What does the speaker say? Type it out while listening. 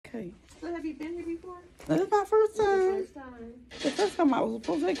Okay. So have you been here before? That's my first time. First time. The first time I was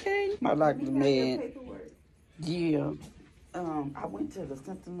supposed to came, my doctor man. Paperwork. Yeah. I went to the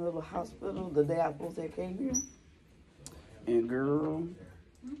Sentinel Hospital the day I supposed to came here. And girl,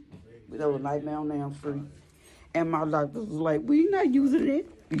 that was nightmare on damn street. And my doctor was like, "We not using it.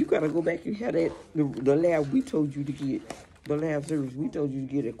 You gotta go back and have that the lab we told you to get. The lab service we told you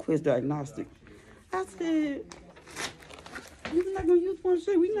to get a Quest Diagnostic." I said, "You're not gonna use one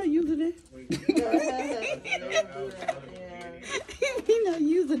shit. We not using it. We not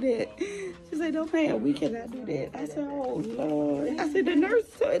using it." She said, "No, ma'am, we cannot do that." I said, "Oh Lord." I said, "The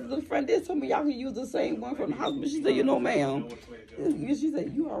nurse at the front desk told me y'all can use the same one from the hospital." She said, "You know, ma'am." She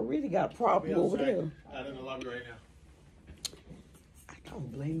said, "You already got a problem over there." Out in the lobby right now. I don't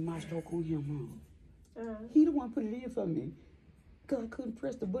blame my stroke on him, Mom. He the one put it in for me. Because I couldn't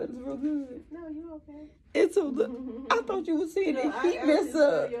press the buttons real good. No, you okay. And so I thought you were saying that he messed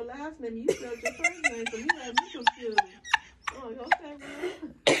up. Your last name, you spelled your first name, so you had me confused. Oh, you okay, man?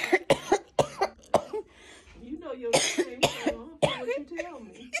 You know your last name, so I'm what you tell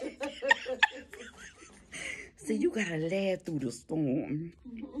me. See, you gotta laugh through the storm.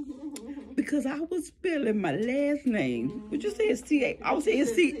 Because I was spelling my last name. But you said C-A. I was saying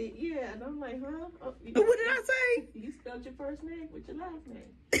C. Yeah, and I'm like, huh? Oh, What did I say? You spelled your first name with your last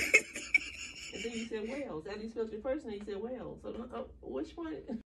name. And then you said Wells. After you spelled your first name, you said Wells. So which one?